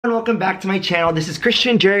welcome back to my channel. This is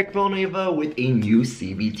Christian Jarek Villanueva with a new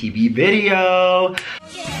CBTV video.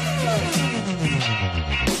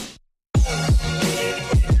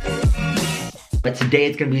 But today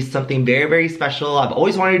it's gonna be something very, very special. I've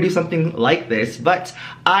always wanted to do something like this, but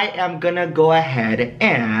I am gonna go ahead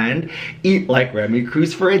and eat like Remi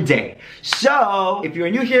Cruz for a day. So, if you're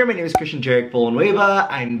new here, my name is Christian Jarek Villanueva.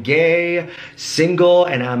 I'm gay, single,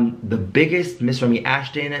 and I'm the biggest Miss Remi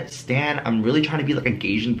Ashten stan. I'm really trying to be like a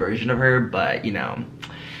Gaysian version of her, but you know,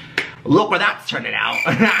 look where that's turning out.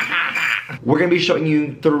 We're gonna be showing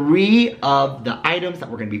you 3 of the items that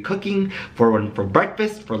we're gonna be cooking for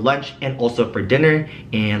breakfast, for lunch, and also for dinner.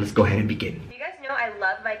 And let's go ahead and begin. You guys know I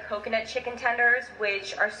love my coconut chicken tenders,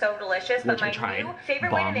 which are so delicious, but my new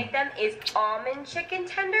favorite way to make them is almond chicken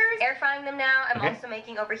tenders. Air frying them now. I'm also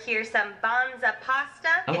making over here some banza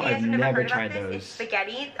pasta. Oh, if you guys I've have never heard tried about those. It's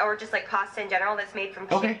spaghetti, or just like pasta in general, that's made from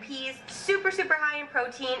chickpeas. Super, super high in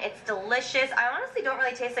protein. It's delicious. I honestly don't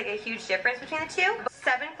really taste like a huge difference between the two.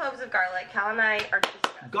 7 cloves of garlic. Cal and I are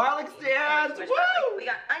just garlic stands! Woo! We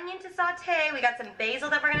got onion to saute. We got some basil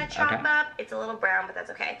that we're gonna chop up. It's a little brown, but that's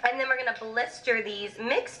okay. And then we're gonna blister these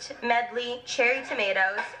mixed medley cherry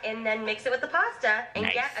tomatoes and then mix it with the pasta and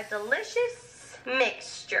get a delicious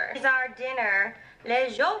mixture. This is our dinner.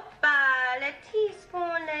 Le jour pas, le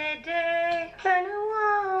teaspoon, le deux, le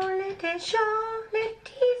noir, le déchant, le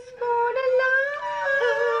teaspoon,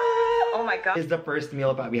 oh my god. This is the first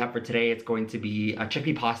meal that we have for today. It's going to be a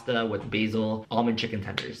chickpea pasta with basil, almond chicken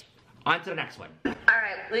tenders. On to the next one.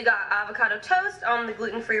 Alright, we got avocado toast on the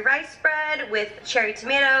gluten-free rice bread with cherry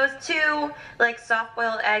tomatoes, 2 like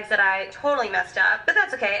soft-boiled eggs that I totally messed up, but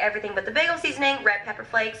that's okay. Everything but the bagel seasoning, red pepper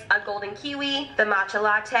flakes, a golden kiwi, the matcha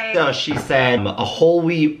latte. So she said a whole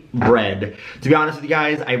wheat bread. To be honest with you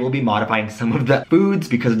guys, I will be modifying some of the foods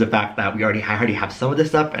because of the fact that I already have some of this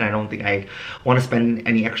stuff, and I don't think I want to spend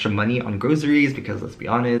any extra money on groceries because let's be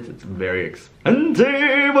honest, it's very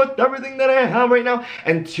expensive with everything that I have right now.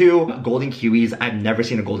 And 2 golden kiwis. I've never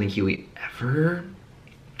seen a golden kiwi ever.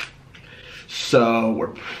 So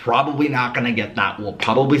we're probably not gonna get that. We'll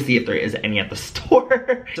probably see if there is any at the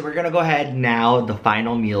store. So we're gonna go ahead now, the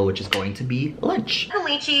final meal, which is going to be lunch.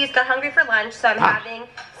 Lychees, got hungry for lunch, so I'm having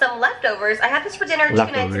some leftovers. I had this for dinner 2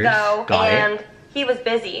 nights ago, and he was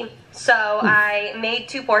busy. So I made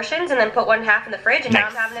 2 portions and then put 1/2 in the fridge, and now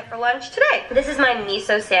I'm having it for lunch today. This is my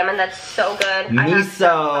miso salmon. That's so good.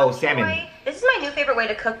 Miso salmon. This is my new favorite way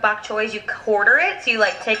to cook bok choy. You quarter it, so you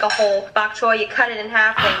like take a whole bok choy, you cut it in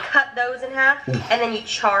half, then cut those in half, and then you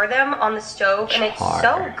char them on the stove, and it's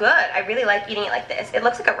so good. I really like eating it like this. It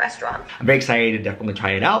looks like a restaurant. I'm very excited to definitely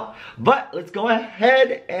try it out, but let's go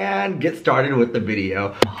ahead and get started with the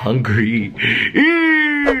video. I'm hungry.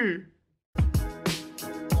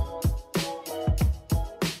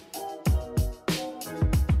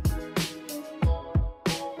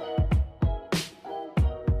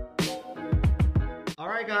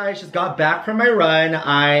 Guys, just got back from my run.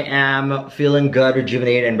 I am feeling good,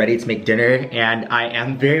 rejuvenated, and ready to make dinner, and I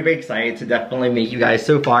am very, very excited to definitely make you guys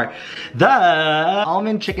so far the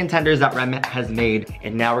almond chicken tenders that Rem has made.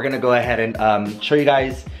 And now we're gonna go ahead and show you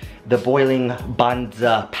guys the boiling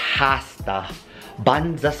banza pasta,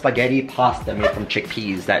 banza spaghetti pasta made from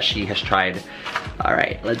chickpeas that she has tried. All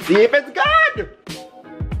right, let's see if it's good.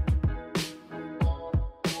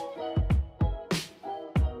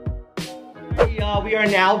 Y'all, we are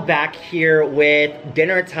now back here with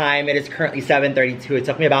dinner time. It is currently 7:32. It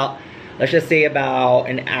took me about, let's just say about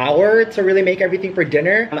an hour to really make everything for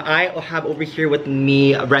dinner. I have over here with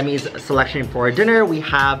me Remi's selection for dinner. We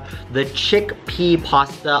have the chickpea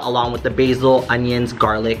pasta along with the basil, onions,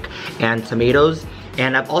 garlic, and tomatoes.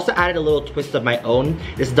 And I've also added a little twist of my own.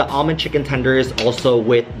 This is the almond chicken tenders, also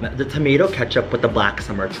with the tomato ketchup with the black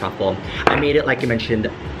summer truffle. I made it, like I mentioned,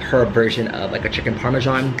 her version of like a chicken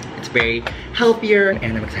parmesan. It's very healthier,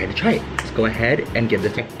 and I'm excited to try it. Let's go ahead and give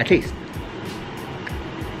this a taste.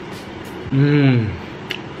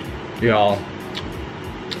 Y'all,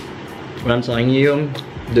 what I'm telling you,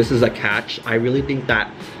 this is a catch. I really think that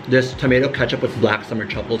this tomato ketchup with black summer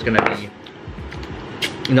truffle is gonna be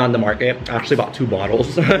not on the market. I actually bought 2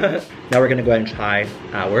 bottles. Now we're gonna go ahead and try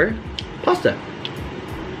our pasta.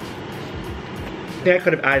 I think I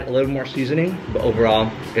could have added a little more seasoning, but overall,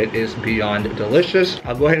 it is beyond delicious.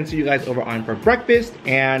 I'll go ahead and see you guys over on for breakfast,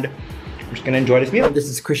 and I'm just gonna enjoy this meal. This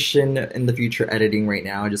is Christian in the future editing right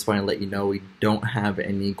now. I just wanna let you know we don't have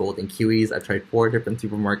any golden kiwis. I've tried 4 different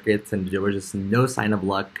supermarkets, and there was just no sign of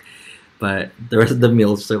luck, but the rest of the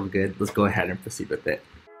meal is so good. Let's go ahead and proceed with it.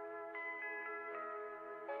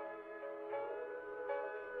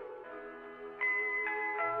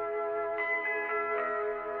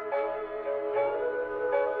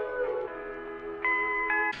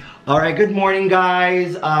 Alright, good morning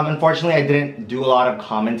guys. Unfortunately I didn't do a lot of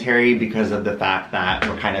commentary because of the fact that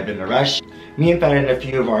we're kind of in a rush. Me and Fed and a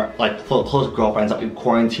few of our close girlfriends that we've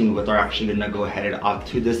quarantined with are actually gonna go headed off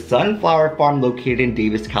to the sunflower farm located in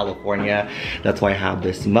Davis, California. That's why I have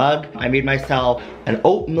this mug. I made myself an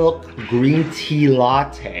oat milk green tea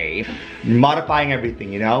latte, modifying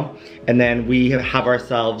everything, you know? And then we have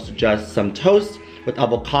ourselves just some toast with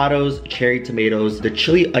avocados, cherry tomatoes, the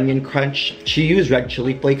chili onion crunch. She used red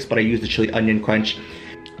chili flakes, but I used the chili onion crunch.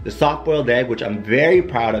 The soft boiled egg, which I'm very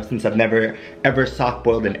proud of since I've never ever soft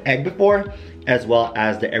boiled an egg before, as well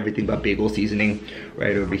as the everything but bagel seasoning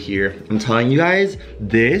right over here. I'm telling you guys,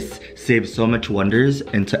 this saves so much wonders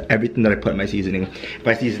into everything that I put in my seasoning. If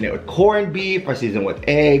I season it with corned beef, if I season it with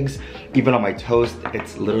eggs, even on my toast,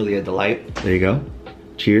 it's literally a delight. There you go.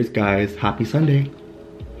 Cheers guys, happy Sunday.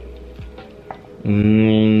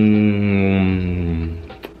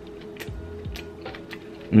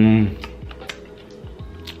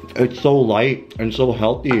 It's so light and so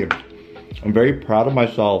healthy. I'm very proud of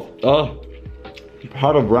myself. I'm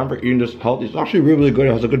proud of Ren for eating this healthy. It's actually really, really good.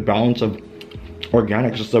 It has a good balance of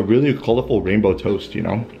organics. Just a really colorful rainbow toast, you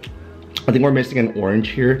know? I think we're missing an orange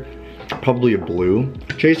here. Probably a blue.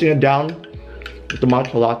 Chasing it down with the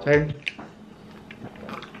matcha latte.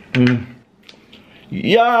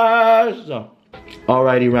 Yes!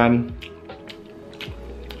 Alrighty, Ren.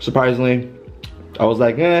 Surprisingly, I was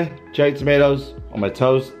like, cherry tomatoes on my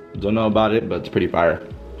toast. Don't know about it, but it's pretty fire.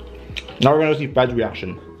 Now we're gonna see Fed's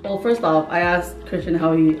reaction. Well, first off, I asked Christian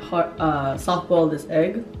how he soft-boiled this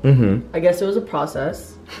egg. I guess it was a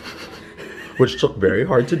process. Which took very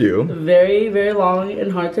hard to do. Very, very long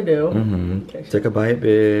and hard to do. Okay, take a bite,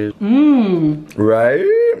 bitch. Right?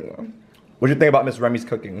 What do you think about Miss Remi's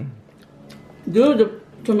cooking? Dude, the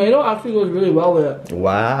tomato actually goes really well with it.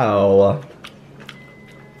 Wow.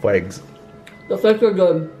 Flags. The flakes are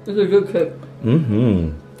good. It's a good kick.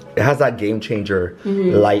 It has that game changer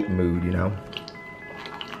light mood, you know?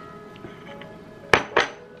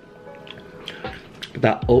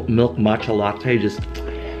 That oat milk matcha latte just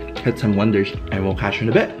hit some wonders, and we'll catch you in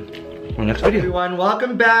a bit. On next video. Everyone,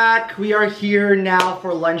 welcome back. We are here now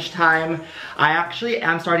for lunchtime. I actually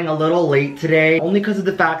am starting a little late today, only because of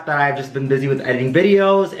the fact that I've just been busy with editing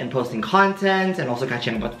videos and posting content and also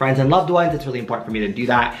catching up with friends and loved ones. It's really important for me to do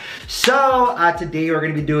that. So today we're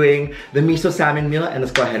gonna be doing the miso salmon meal, and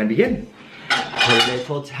let's go ahead and begin.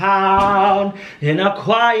 Little town in a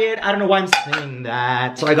quiet, I don't know why I'm singing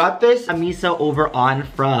that. So I got this miso over on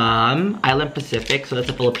from Island Pacific, so that's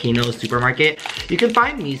a Filipino supermarket. You can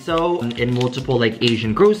find miso in multiple like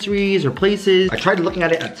Asian groceries or places. I tried looking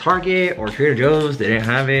at it at Target or Trader Joe's, they didn't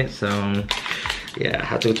have it, so yeah, I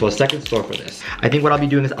had to go to a second store for this. I think what I'll be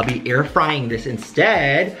doing is I'll be air frying this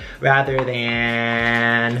instead rather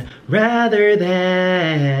than pan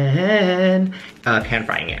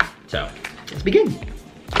frying it. So let's begin.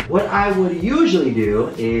 What I would usually do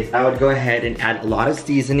is I would go ahead and add a lot of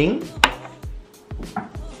seasoning.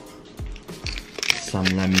 Some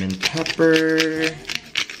lemon pepper.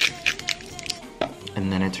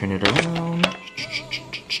 And then I turn it around.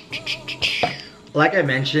 Like I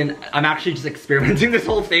mentioned, I'm actually just experimenting this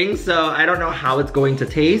whole thing, so I don't know how it's going to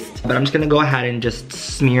taste. But I'm just gonna go ahead and just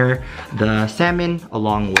smear the salmon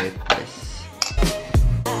along with this.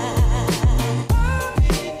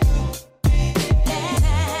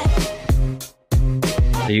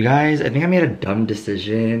 You guys, I think I made a dumb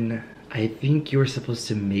decision. I think you were supposed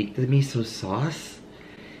to make the miso sauce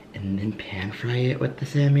and then pan fry it with the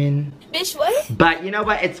salmon. Bitch, what? But you know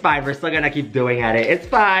what? It's fine. We're still gonna keep doing at it. It's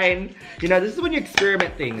fine. You know, this is when you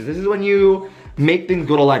experiment things. This is when you make things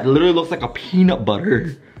go to life. It literally looks like a peanut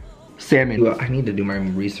butter salmon. I need to do my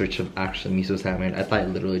research of actual miso salmon. I thought it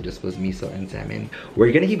literally just was miso and salmon.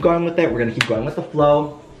 We're gonna keep going with it. We're gonna keep going with the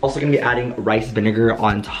flow. Also gonna be adding rice vinegar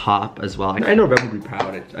on top as well. I know Rem will be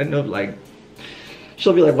proud. I know, like,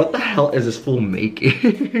 she'll be like, what the hell is this fool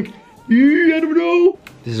making? I don't know.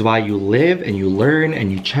 This is why you live and you learn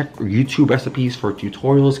and you check YouTube recipes for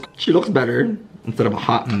tutorials. She looks better instead of a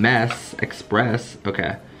hot mess express.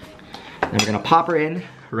 Okay. Then we're gonna pop her in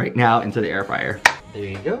right now into the air fryer. There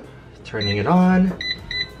you go. Turning it on,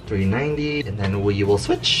 390, and then we will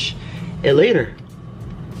switch it later.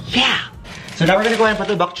 Yeah. So now we're gonna go ahead and put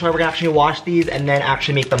the bok choy. We're gonna actually wash these and then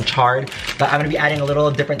actually make them charred. But I'm gonna be adding a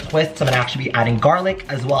little different twist. So I'm gonna actually be adding garlic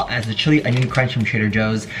as well as the chili onion crunch from Trader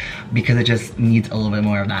Joe's because it just needs a little bit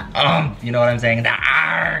more of that. You know what I'm saying? That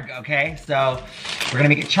arg, okay? So we're gonna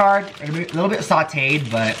make it charred. We're gonna be a little bit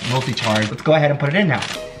sauteed, but mostly charred. Let's go ahead and put it in now.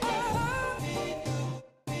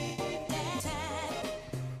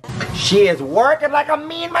 She is working like a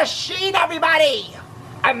mean machine, everybody.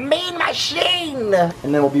 a mean machine. And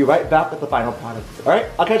then we'll be right back with the final product. All right,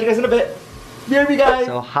 I'll catch you guys in a bit. There we go.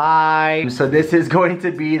 So hi. So this is going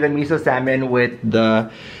to be the miso salmon with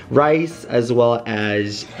the rice as well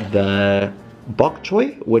as the bok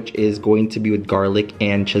choy, which is going to be with garlic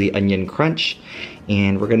and chili onion crunch.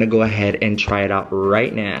 And we're gonna go ahead and try it out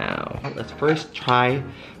right now. Let's first try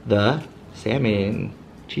the salmon.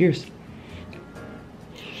 Cheers.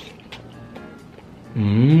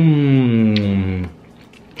 Mmm.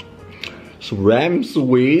 Rem,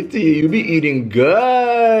 sweetie, you be eating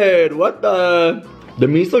good. What the? The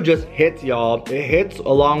miso just hits, y'all. It hits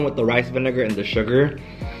along with the rice vinegar and the sugar.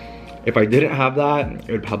 If I didn't have that,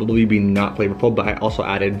 it would probably be not flavorful, but I also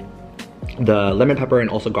added the lemon pepper and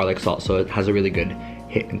also garlic salt, so it has a really good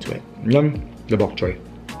hit into it. Yum, the bok choy.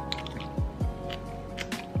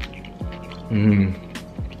 Mmm.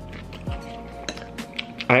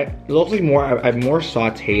 It looks like I've more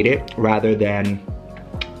sauteed it rather than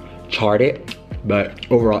charred it, but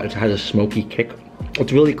overall it has a smoky kick.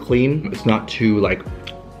 It's really clean. It's not too like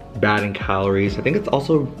bad in calories. I think it's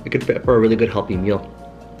also a good fit for a really good healthy meal.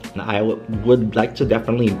 And I would like to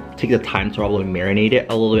definitely take the time to probably marinate it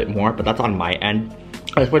a little bit more, but that's on my end.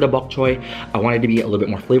 As for the bok choy, I wanted to be a little bit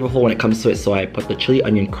more flavorful when it comes to it, so I put the chili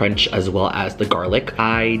onion crunch as well as the garlic.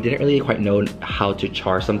 I didn't really quite know how to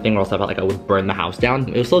char something, or else I felt like I would burn the house down.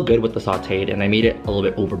 It was still good with the sauteed, and I made it a little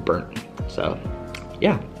bit overburnt. So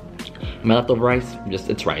yeah, my leftover rice,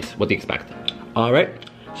 it's rice, what do you expect? All right,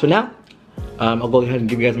 so now I'll go ahead and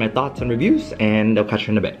give you guys my thoughts and reviews, and I'll catch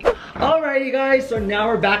you in a bit. Alrighty guys, so now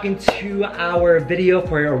we're back into our video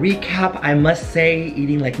for a recap. I must say,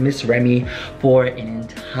 eating like Miss Remi for an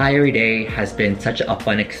entire day has been such a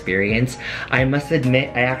fun experience. I must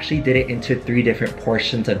admit, I actually did it into 3 different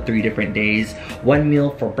portions of 3 different days. 1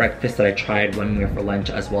 meal for breakfast that I tried, 1 meal for lunch,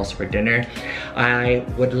 as well as for dinner. I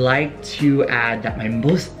would like to add that my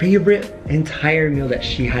most favorite entire meal that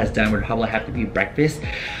she has done would probably have to be breakfast.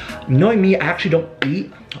 Knowing me, I actually don't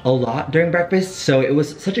eat a lot during breakfast, so it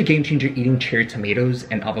was such a game changer eating cherry tomatoes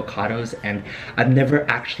and avocados, and I've never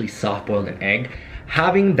actually soft boiled an egg.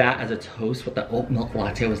 Having that as a toast with the oat milk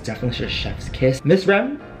latte was definitely just a chef's kiss. Miss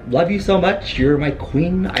Rem, love you so much. You're my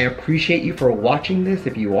queen. I appreciate you for watching this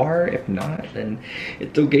if you are. If not, then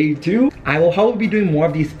it's okay too. I will probably be doing more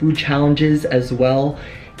of these food challenges as well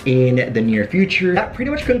in the near future. That pretty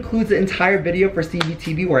much concludes the entire video for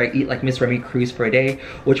CBTV, where I eat like Miss Remi Cruz for a day.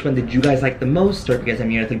 Which one did you guys like the most? Or if you guys have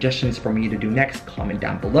any other suggestions for me to do next, comment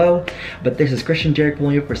down below. But this is Christian Jarek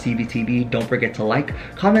William for CBTV. Don't forget to like,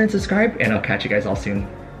 comment, and subscribe, and I'll catch you guys all soon.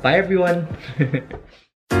 Bye everyone.